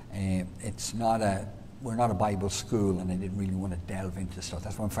concepts, we're not a Bible school, and I didn't really want to delve into stuff.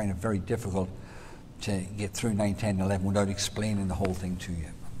 That's why I'm finding it very difficult to get through 9, 10, 11 without explaining the whole thing to you.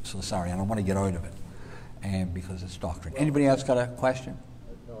 I'm so sorry, I don't want to get out of it because it's doctrine. Anybody else got a question?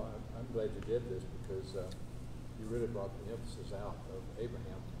 No, I'm glad you did this because you really brought the emphasis out of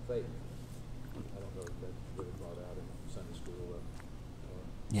Abraham's faith. I don't know if that's really brought out in Sunday school or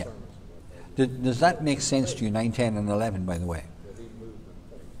Yeah. sermons and what have you. Does that make sense to you, 9, 10, and 11, by the way? That he moved in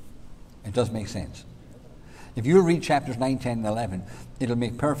faith. It does make sense. If you read chapters 9, 10, and 11, it'll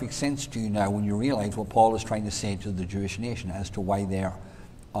make perfect sense to you now when you realize what Paul is trying to say to the Jewish nation as to why they're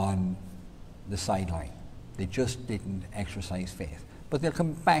on the sideline. They just didn't exercise faith. But they'll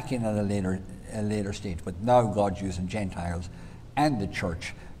come back in at a later stage. But now God's using Gentiles and the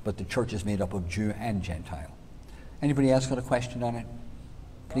church, but the church is made up of Jew and Gentile. Anybody else got a question on it?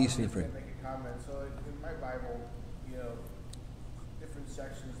 Please feel free. Make a comment. So in my Bible, different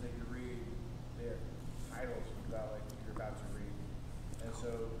sections that you read, they have titles about like you're about to read. And so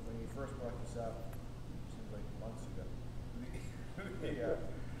when you first brought this up, it seems like months ago,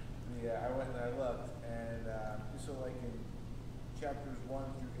 I went and I looked, and so like in chapters 1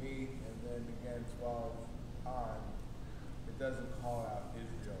 through 8, and then again 12 on, it doesn't call out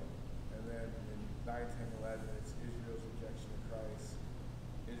Israel. And And then in 9, 10, 11, it's Israel's rejection of Christ,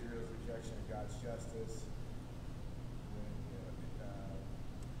 Israel's rejection of God's justice, and,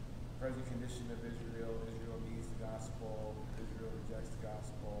 present condition of Israel, Israel needs the gospel, Israel rejects the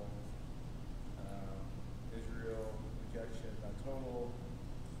gospel, Israel rejection not total,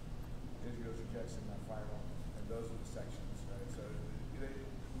 Israel's rejection not final, and those are the sections, right? So it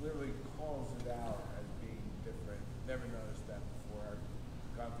literally calls it out as being different. Never noticed that before. I've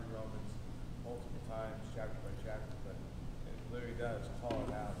gone through Romans multiple times, chapter by chapter, but it literally does call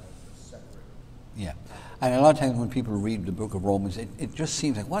it out as a separate. Yeah. And a lot of times when people read the book of Romans, it just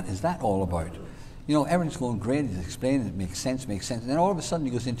seems like, what is that all about? You know, everything's going great, it's explained, it makes sense. And then all of a sudden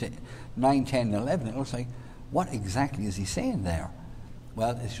he goes into 9, 10, and 11, and it looks like, what exactly is he saying there?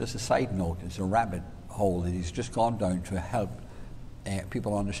 Well, it's just a side note. It's a rabbit hole that he's just gone down to help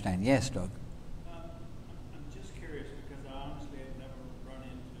people understand. Yes, Doug? I'm just curious because I honestly have never run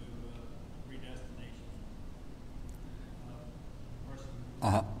into predestination. Person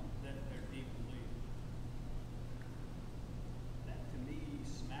Uh-huh. that they're deep belief. That to me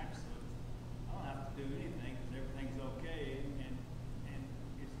smacks of, I don't have to do anything because everything's okay. And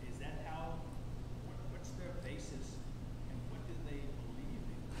is that how, what's their basis and what do they believe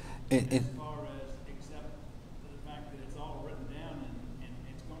in? As far as except the fact that it's all written down and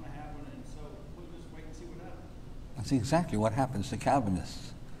it's going to happen, and so we'll just wait and see what happens. That's exactly what happens to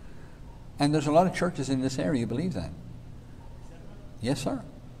Calvinists. And there's a lot of churches in this area who believe that. Is that right? Yes, sir.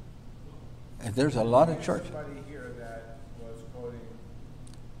 And there's a lot of churches. Somebody here that was quoting,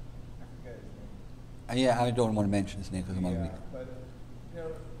 I forget his name. Yeah, I don't want to mention his name because I'm Yeah, ugly. but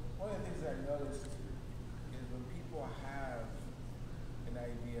one of the things I noticed is when people have an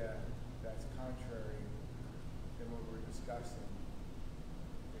idea that's contrary to what we're discussing,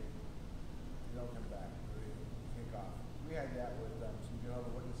 they don't come back. They kick off. We had that with some Jehovah's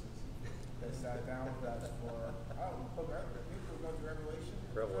Witnesses that sat down with us for people go to Revelation.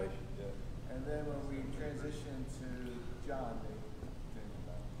 Revelation, yeah. And then when we transitioned to John, they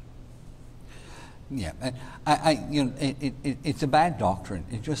Yeah, and it's a bad doctrine.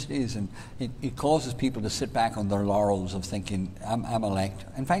 It just is, and it causes people to sit back on their laurels of thinking, I'm elect.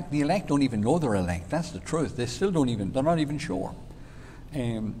 In fact, the elect don't even know they're elect. That's the truth. They still they're not even sure.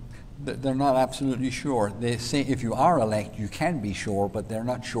 They're not absolutely sure. They say if you are elect, you can be sure, but they're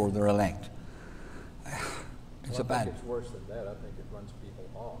not sure they're elect. It's Well, a bad. I think it's worse than that. I think it runs people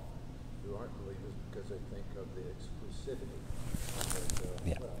off who aren't believers because they think of the exclusivity. That,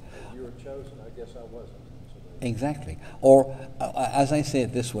 Yeah. well, you were chosen, I guess I wasn't. So Exactly. Or, as I say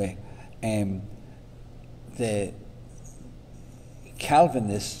it this way, the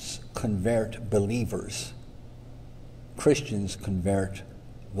Calvinists convert believers. Christians convert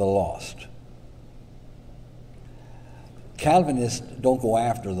the lost. Calvinists don't go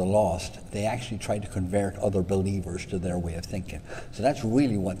after the lost. They actually try to convert other believers to their way of thinking. So that's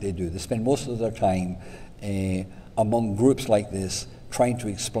really what they do. They spend most of their time among groups like this trying to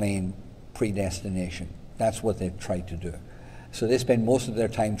explain predestination. That's what they've tried to do. So they spend most of their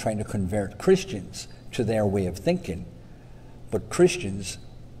time trying to convert Christians to their way of thinking. But Christians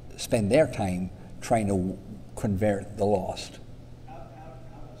spend their time trying to convert the lost. How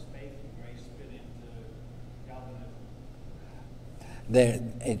does faith and grace fit into Calvinism?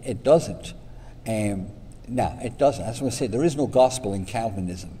 It doesn't. No, it doesn't. As I say, there is no gospel in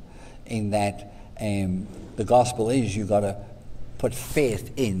Calvinism, in that the gospel is you've got to put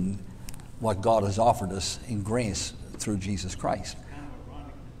faith in what God has offered us in grace through Jesus Christ. Kind of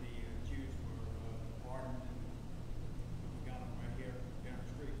ironic that the Jews were hardened and we got them right here down the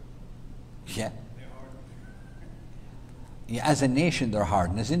street. Yeah. They're hardened. Yeah, as a nation, they're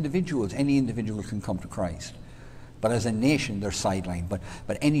hardened. As individuals, any individual can come to Christ. But as a nation, they're sidelined.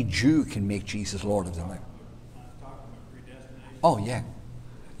 But any Jew can make Jesus Lord of their life. I'm talking about predestination. Oh, yeah.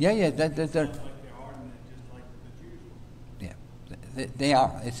 Yeah. Sounds like they're hardened just like the Jews were. Yeah, they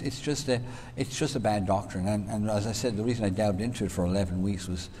are. It's just a bad doctrine. And as I said, the reason I delved into it for 11 weeks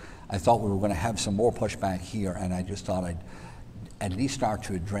was I thought we were going to have some more pushback here, and I just thought I'd at least start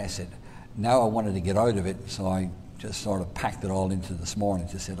to address it. Now I wanted to get out of it, so I just sort of packed it all into this morning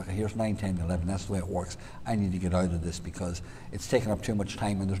to say, look, here's 9, 10, 11, that's the way it works. I need to get out of this because it's taken up too much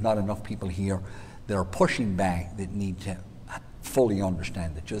time and there's not enough people here that are pushing back that need to fully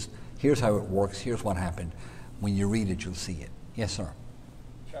understand it. Just, here's how it works, here's what happened. When you read it, you'll see it. Yes, sir?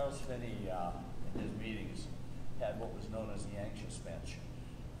 Charles Finney, in his meetings, had what was known as the anxious bench,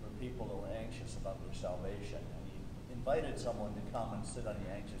 for people that were anxious about their salvation. And he invited someone to come and sit on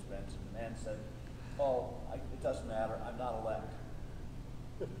the anxious bench, and the man said, it doesn't matter, I'm not elect.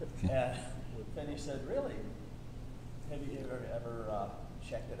 And Finney said, really? Have you ever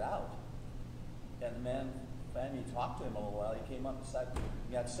checked it out? And the man, Fanny talked to him a little while. He came up and said,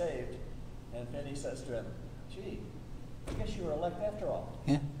 he got saved. And Fanny says to him, gee, I guess you were elect after all.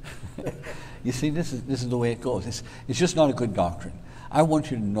 Yeah. You see, this is the way it goes. It's just not a good doctrine. I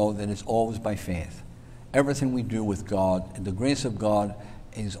want you to know that it's always by faith. Everything we do with God, and the grace of God,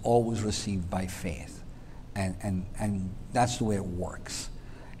 is always received by faith. And that's the way it works.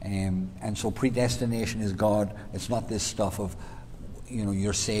 And so predestination is God. It's not this stuff of,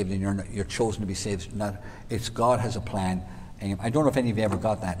 you're saved and you're chosen to be saved. It's God has a plan. I don't know if any of you ever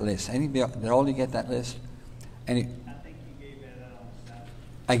got that list. Did all of you get that list? I think you gave that out on Saturday.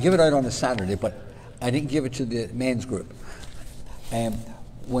 I give it out on a Saturday, but I didn't give it to the men's group.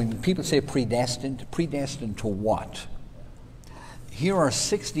 When people say predestined to what? Here are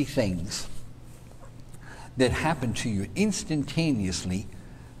 60 things that happen to you instantaneously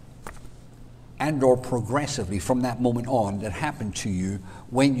and or progressively from that moment on that happen to you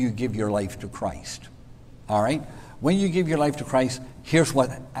when you give your life to Christ. All right? When you give your life to Christ, here's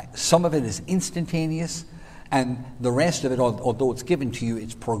what, some of it is instantaneous, and the rest of it, although it's given to you,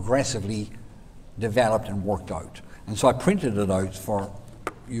 it's progressively developed and worked out. And so I printed it out for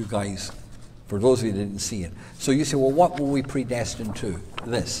you guys, for those of you that didn't see it. So you say, well, what were we predestined to?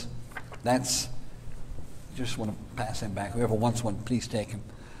 This. That's, just want to pass them back. Whoever wants one, please take him.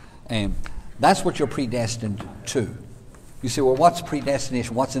 That's what you're predestined to. You say, well, what's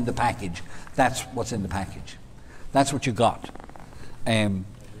predestination? What's in the package? That's what's in the package. That's what you got. Anybody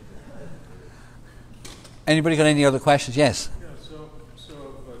got any other questions? Yes? Yeah, so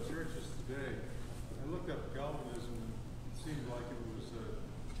churches today, I looked up Calvinism, and it seemed like it was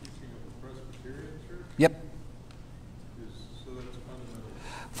teaching of the Presbyterian church. Yep. So that's fundamental.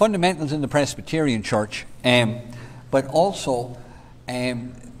 Fundamentals in the Presbyterian church, but also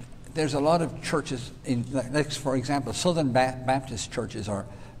there's a lot of churches, like for example, Southern Baptist churches are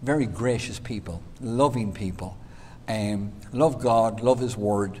very gracious people, loving people, love God, love His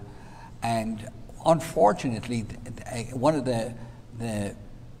Word, and unfortunately, one of the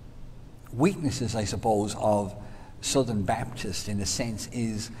weaknesses, I suppose, of Southern Baptists, in a sense,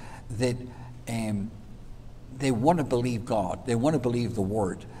 is that they want to believe God, they want to believe the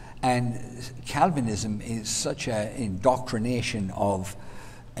Word, and Calvinism is such an indoctrination of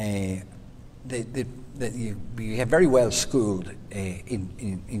that you have very well schooled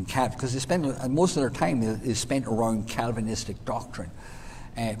in Calvin, because they spend most of their time is spent around Calvinistic doctrine.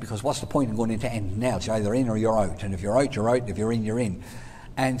 Because what's the point in going into anything else? You're either in or you're out, and if you're out, you're out, and if you're in, you're in.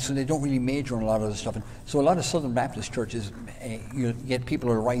 And so they don't really major in a lot of the stuff. And so a lot of Southern Baptist churches, you get people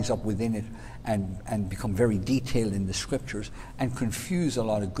who rise up within it and become very detailed in the scriptures and confuse a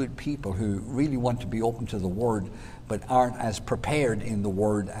lot of good people who really want to be open to the Word but aren't as prepared in the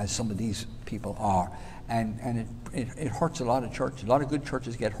Word as some of these people are. And it hurts a lot of churches. A lot of good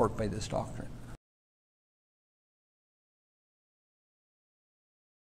churches get hurt by this doctrine.